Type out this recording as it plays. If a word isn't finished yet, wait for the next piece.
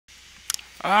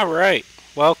Alright,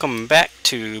 welcome back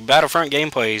to Battlefront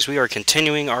Gameplays. We are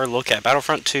continuing our look at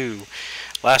Battlefront 2.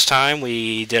 Last time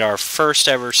we did our first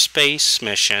ever space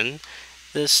mission.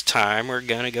 This time we're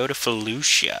gonna go to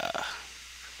Felucia.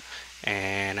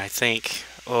 And I think,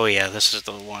 oh yeah, this is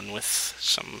the one with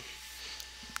some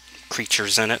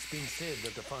creatures in it. It's been said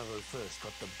that the 501st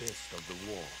got the best of the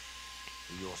war.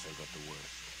 We also got the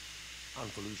worst. On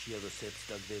Felucia, the Seps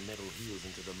dug their metal heels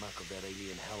into the muck of that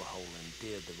alien hellhole and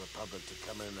dared the Republic to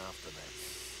come in after that.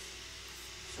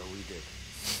 So we did.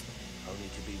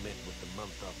 Only to be met with the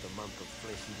month after month of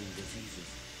flesh-eating diseases,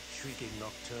 shrieking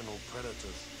nocturnal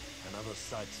predators, and other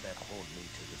sights that haunt me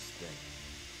to this day.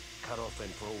 Cut off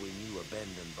and for all we knew,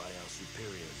 abandoned by our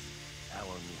superiors.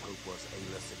 Our only hope was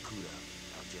Ayla Secura,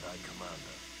 our Jedi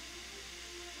commander.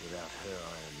 Without her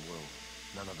iron will,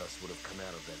 none of us would have come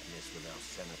out of that mess with our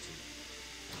sanity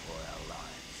or our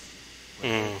lives. When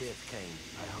her death came,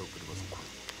 I hope it was quick.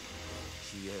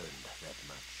 She earned that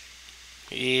much.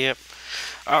 Yep.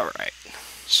 Alright.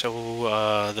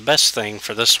 So, the best thing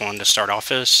for this one to start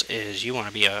off is you want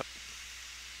to be a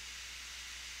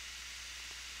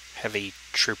heavy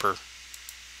trooper.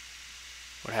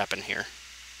 What happened here?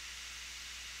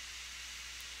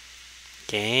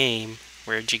 Game.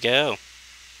 Where'd you go?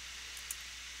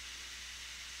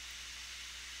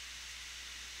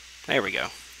 There we go.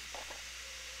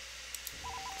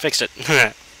 Fixed it.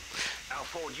 Our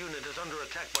forward unit is under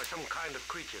attack by some kind of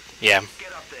creatures. Yeah.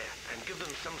 Get up there and give them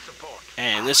some support.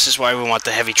 And this is why we want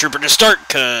the heavy trooper to start,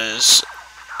 because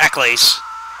Acklace.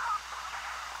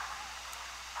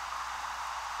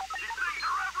 These things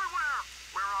are everywhere!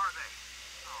 Where are they?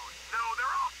 Oh no,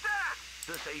 they're all dead!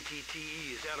 This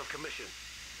ATTE is out of commission.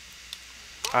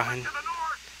 Fine. To the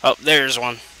north! Oh, there's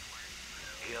one.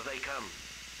 Here they come.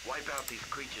 Wipe out these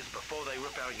creatures before they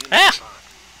rip our unit Ah! apart.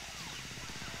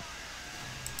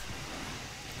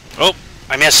 Oh,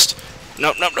 I missed.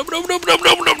 Nope, nope, nope, nope, nope, nope,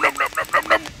 nope, nope, nope, nope, nope, nope,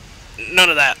 nope. None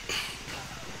of that.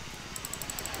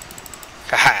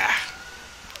 Haha.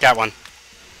 Got one.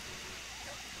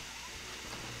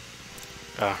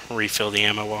 Refill the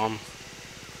ammo while I'm...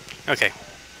 Okay.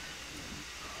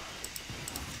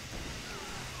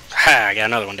 Ha! I got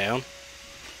another one down.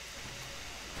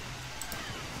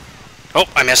 Oh,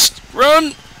 I missed.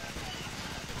 Run!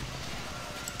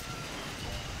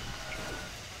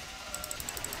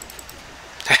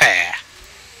 Ha!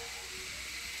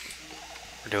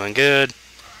 We're doing good.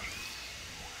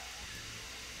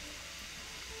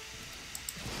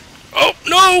 Oh,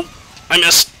 no! I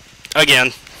missed.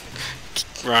 Again.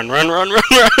 Run, run, run, run,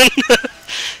 run!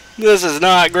 This is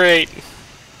not great.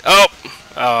 Oh!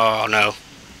 Oh, no.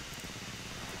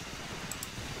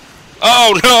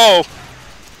 Oh, no!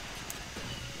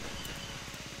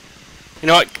 You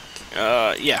know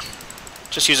what? Yeah.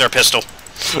 Just use our pistol.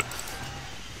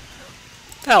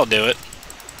 That'll do it.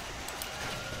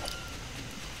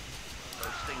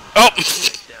 Oh!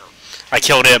 I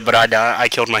killed it, but I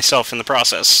killed myself in the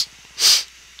process.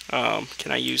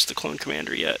 Can I use the clone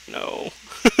commander yet? No.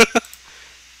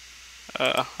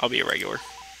 I'll be a regular.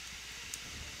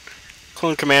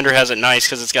 Clone commander has it nice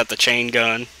because it's got the chain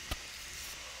gun.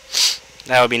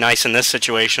 That would be nice in this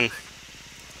situation.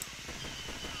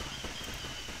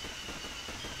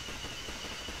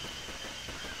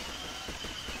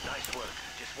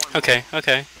 Okay,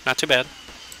 okay, not too bad.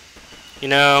 You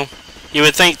know, you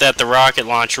would think that the rocket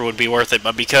launcher would be worth it,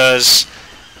 but because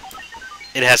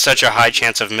it has such a high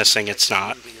chance of missing, it's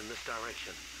not.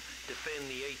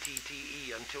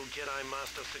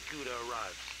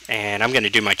 And I'm going to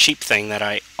do my cheap thing that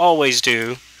I always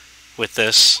do with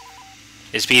this,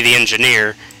 is be the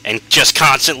engineer and just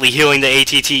constantly healing the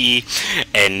ATTE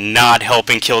and not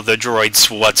helping kill the droids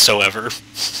whatsoever.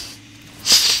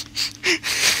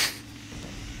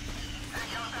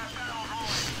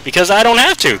 Because I don't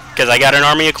have to, because I got an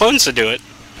army of clones to do it.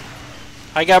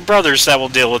 I got brothers that will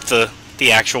deal with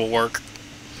the actual work.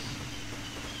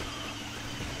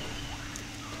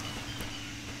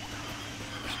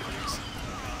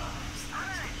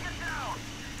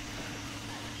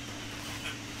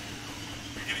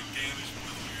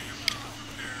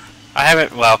 I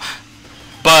haven't, well,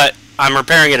 but I'm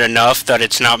repairing it enough that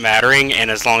it's not mattering,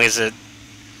 and as long as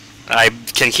I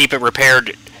can keep it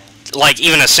repaired, like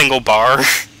even a single bar,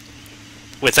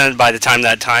 within by the time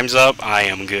that time's up, I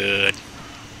am good.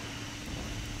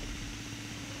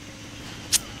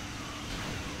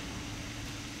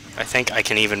 I think I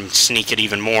can even sneak it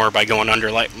even more by going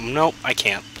under, like, nope, I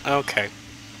can't. Okay.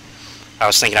 I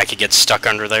was thinking I could get stuck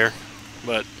under there,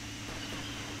 but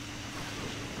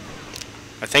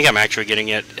I think I'm actually getting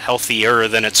it healthier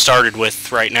than it started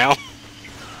with right now.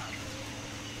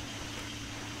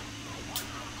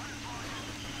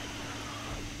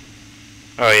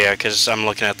 Oh yeah, because I'm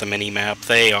looking at the mini map.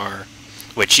 They are,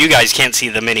 which you guys can't see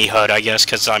the mini HUD, I guess,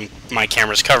 because my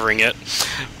camera's covering it.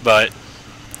 But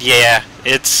yeah,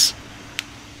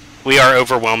 we are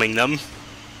overwhelming them.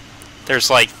 There's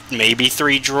like maybe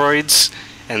 3 droids,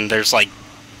 and there's like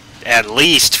at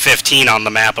least 15 on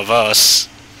the map of us.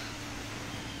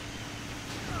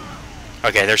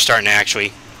 Okay, they're starting to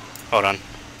actually... Hold on. I'm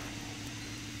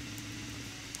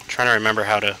trying to remember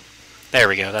how to... There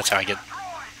we go, that's how I get...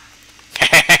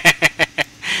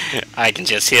 I can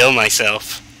just heal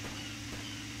myself.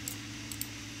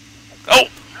 Oh!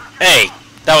 Hey!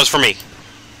 That was for me.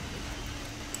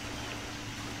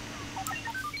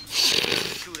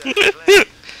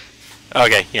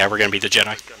 Okay, yeah, we're gonna beat the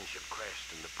Jedi.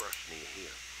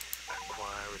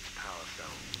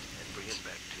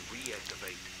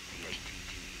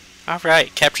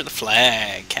 Alright, capture the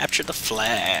flag. Capture the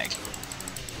flag.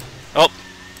 Oh!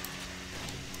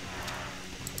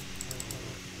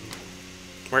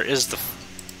 Where is the...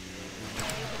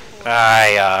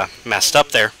 I messed up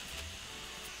there.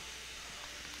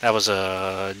 That was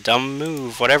a dumb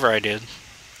move, whatever I did.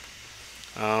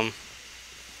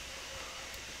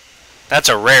 That's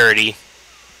a rarity,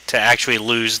 to actually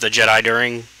lose the Jedi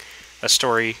during a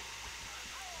story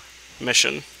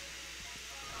mission.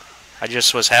 I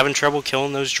just was having trouble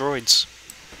killing those droids.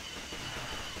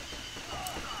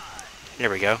 There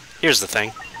we go. Here's the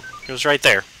thing. It was right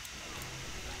there.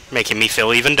 Making me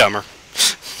feel even dumber.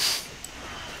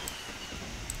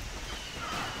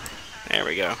 There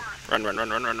we go. Run, run, run,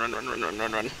 run, run, run, run, run, run,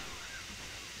 run, run.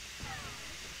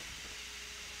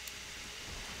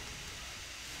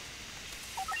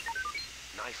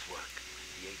 Nice work.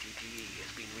 The ATTE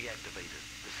has been reactivated.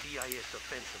 The CIS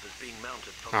offensive is being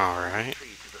mounted from the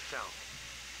tree to the south.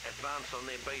 Advance on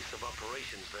their base of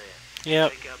operations there.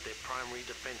 Yep. Take out their primary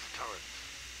defense turrets.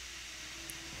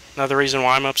 Another reason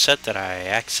why I'm upset that I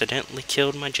accidentally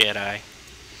killed my Jedi.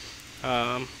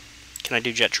 Can I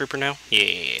do Jet Trooper now?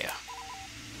 Yeah.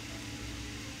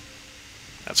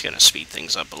 That's gonna speed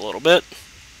things up a little bit.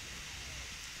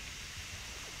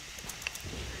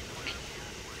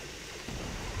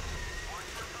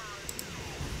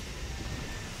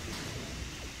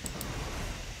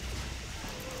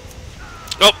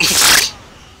 Oh!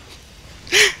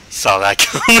 Saw that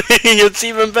coming. It's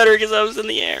even better because I was in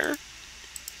the air.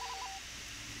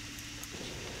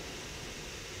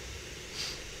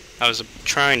 I was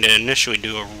trying to initially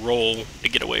do a roll to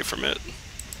get away from it,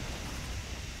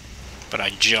 but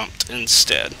I jumped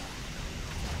instead.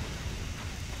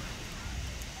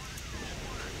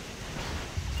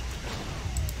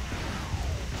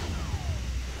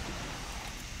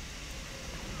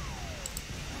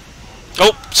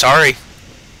 Oh, sorry.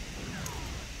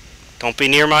 Don't be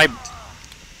near my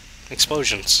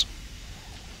explosions.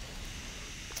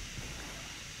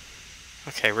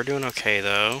 Okay, we're doing okay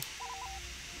though.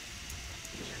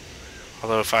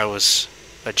 Although if I was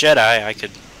a Jedi, I could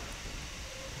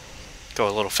go a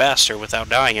little faster without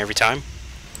dying every time.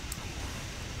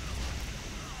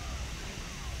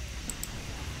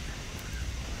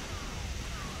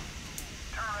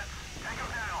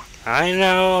 I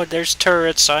know, there's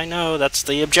turrets, I know, that's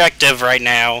the objective right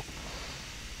now.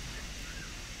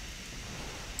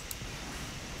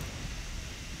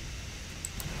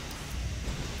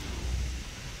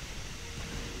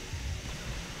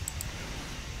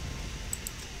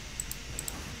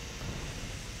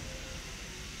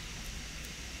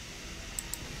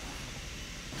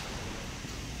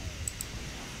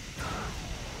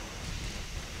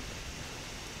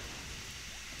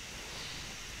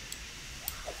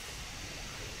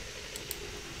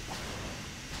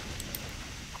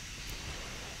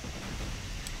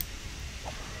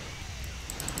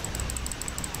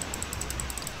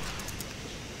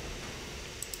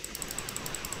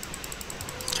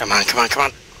 Come on, come on, come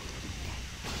on.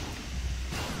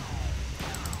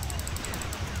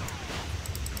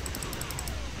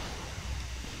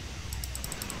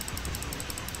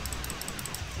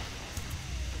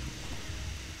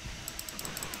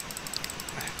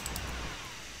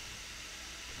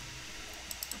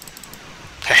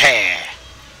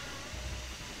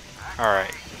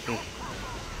 Alright.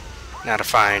 Now to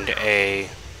find a...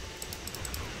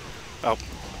 Oh.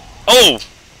 Oh!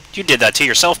 You did that to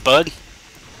yourself, bud.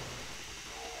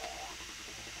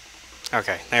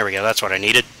 Okay, there we go. That's what I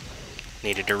needed.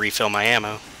 Needed to refill my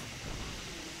ammo.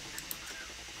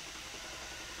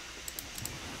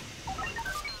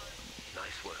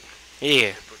 Nice work.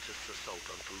 Yeah. Assault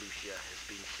on Felucia has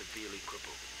been severely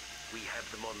crippled. We have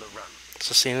them on the run. Is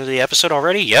this the end of the episode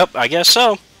already? Yep, I guess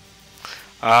so.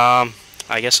 I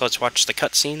guess let's watch the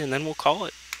cutscene and then we'll call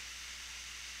it.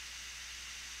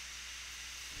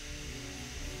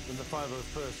 When the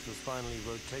 501st was finally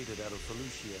rotated out of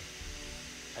Felucia,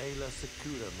 Ayla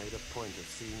Secura made a point of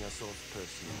seeing us off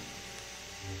personally,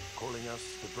 calling us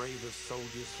the bravest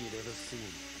soldiers she had ever seen.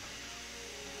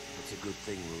 It's a good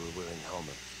thing we were wearing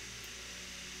helmets.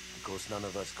 Of course, none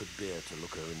of us could bear to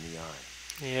look her in the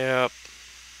eye. Yep.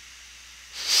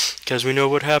 Because we know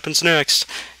what happens next.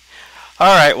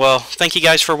 Alright, well, thank you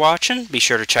guys for watching. Be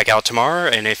sure to check out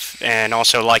tomorrow, and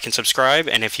also like and subscribe.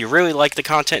 And if you really like the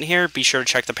content here, be sure to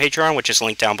check the Patreon, which is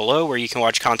linked down below, where you can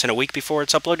watch content a week before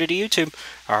it's uploaded to YouTube.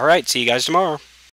 Alright, see you guys tomorrow.